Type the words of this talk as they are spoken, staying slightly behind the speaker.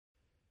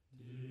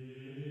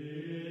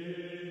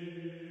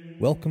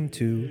Welcome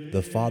to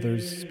The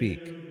Fathers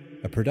Speak,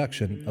 a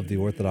production of the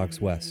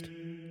Orthodox West.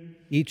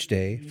 Each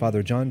day,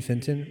 Father John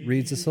Fenton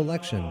reads a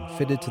selection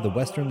fitted to the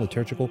Western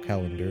liturgical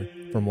calendar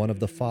from one of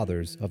the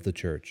Fathers of the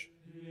Church.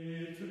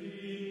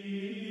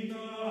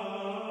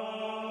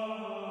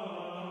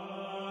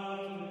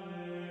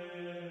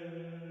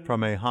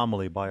 From a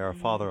homily by our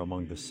Father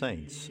among the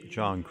Saints,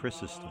 John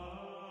Chrysostom.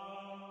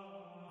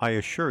 I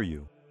assure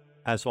you,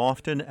 as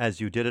often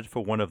as you did it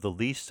for one of the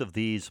least of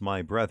these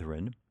my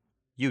brethren,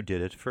 you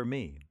did it for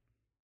me.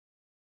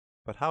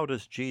 But how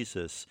does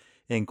Jesus,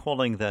 in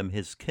calling them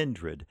his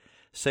kindred,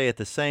 say at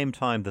the same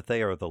time that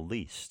they are the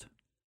least?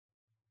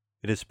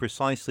 It is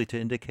precisely to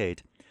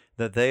indicate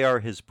that they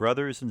are his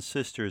brothers and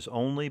sisters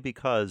only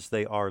because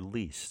they are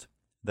least,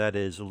 that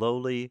is,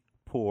 lowly,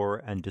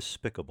 poor, and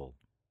despicable.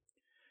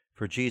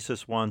 For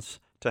Jesus wants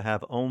to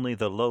have only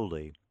the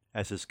lowly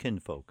as his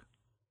kinfolk.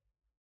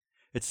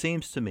 It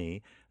seems to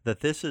me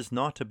that this is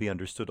not to be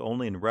understood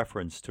only in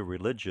reference to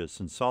religious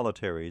and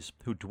solitaries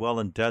who dwell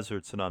in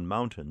deserts and on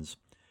mountains,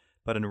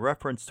 but in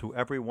reference to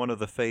every one of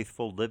the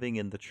faithful living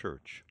in the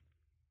Church.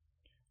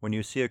 When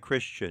you see a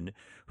Christian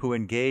who,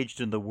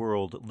 engaged in the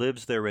world,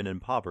 lives therein in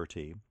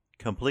poverty,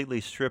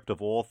 completely stripped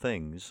of all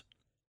things,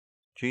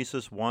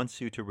 Jesus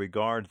wants you to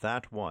regard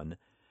that one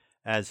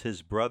as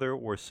his brother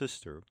or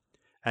sister,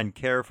 and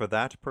care for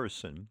that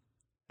person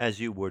as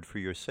you would for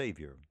your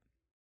Savior.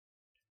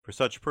 For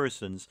such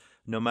persons,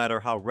 no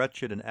matter how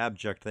wretched and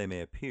abject they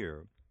may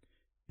appear,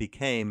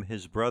 became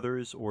his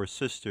brothers or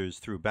sisters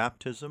through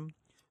baptism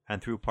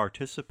and through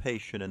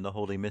participation in the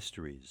holy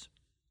mysteries.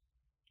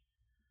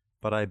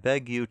 But I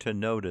beg you to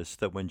notice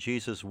that when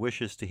Jesus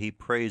wishes to heap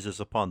praises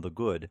upon the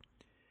good,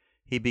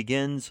 he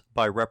begins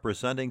by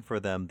representing for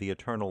them the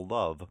eternal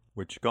love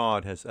which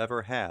God has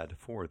ever had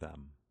for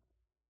them.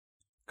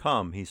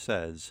 Come, he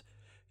says,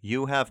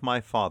 you have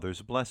my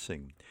Father's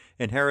blessing.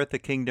 Inherit the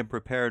kingdom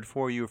prepared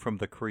for you from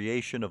the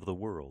creation of the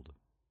world.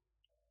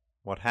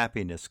 What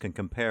happiness can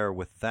compare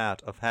with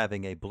that of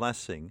having a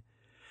blessing,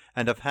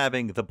 and of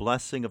having the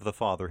blessing of the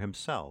Father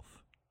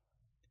himself?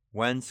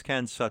 Whence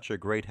can such a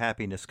great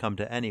happiness come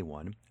to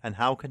anyone, and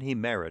how can he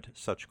merit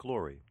such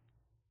glory?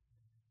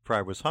 For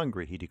I was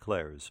hungry, he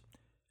declares,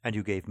 and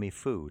you gave me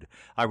food.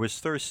 I was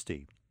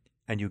thirsty,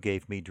 and you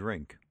gave me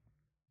drink.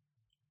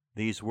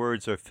 These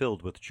words are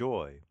filled with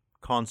joy,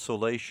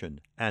 consolation,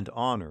 and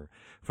honor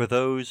for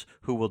those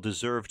who will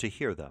deserve to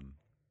hear them.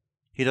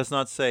 He does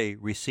not say,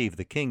 receive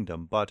the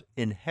kingdom, but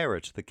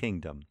inherit the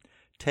kingdom.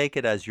 Take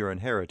it as your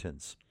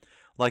inheritance,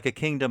 like a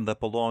kingdom that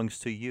belongs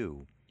to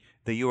you,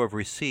 that you have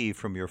received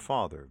from your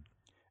Father,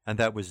 and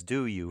that was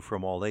due you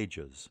from all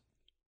ages.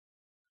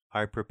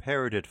 I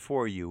prepared it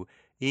for you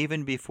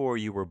even before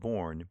you were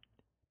born,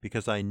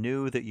 because I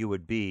knew that you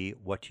would be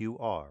what you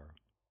are.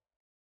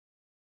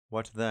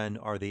 What then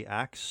are the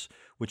acts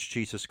which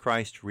Jesus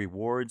Christ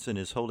rewards in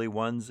his holy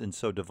ones in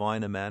so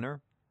divine a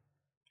manner?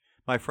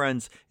 My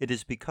friends, it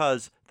is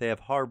because they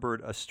have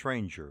harbored a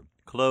stranger,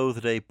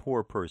 clothed a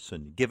poor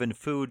person, given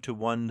food to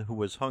one who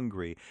was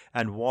hungry,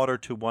 and water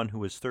to one who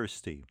was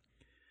thirsty.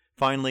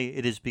 Finally,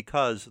 it is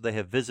because they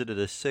have visited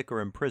a sick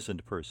or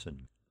imprisoned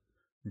person.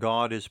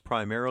 God is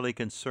primarily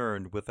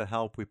concerned with the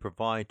help we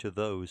provide to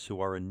those who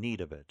are in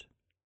need of it.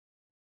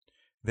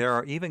 There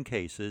are even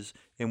cases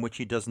in which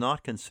he does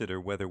not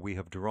consider whether we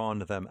have drawn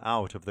them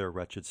out of their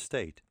wretched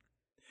state.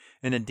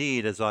 And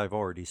indeed, as I have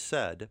already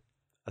said,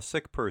 a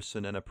sick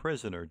person and a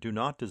prisoner do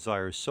not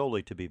desire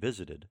solely to be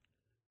visited.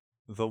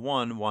 The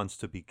one wants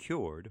to be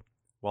cured,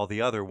 while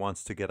the other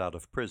wants to get out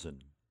of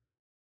prison.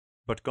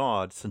 But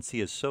God, since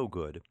he is so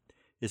good,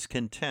 is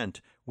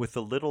content with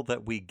the little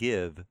that we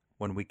give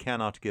when we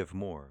cannot give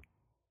more.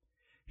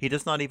 He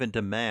does not even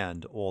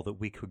demand all that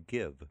we could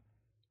give.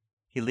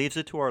 He leaves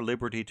it to our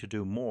liberty to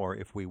do more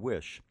if we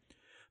wish,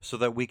 so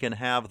that we can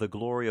have the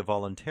glory of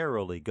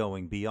voluntarily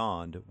going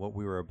beyond what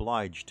we were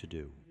obliged to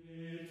do.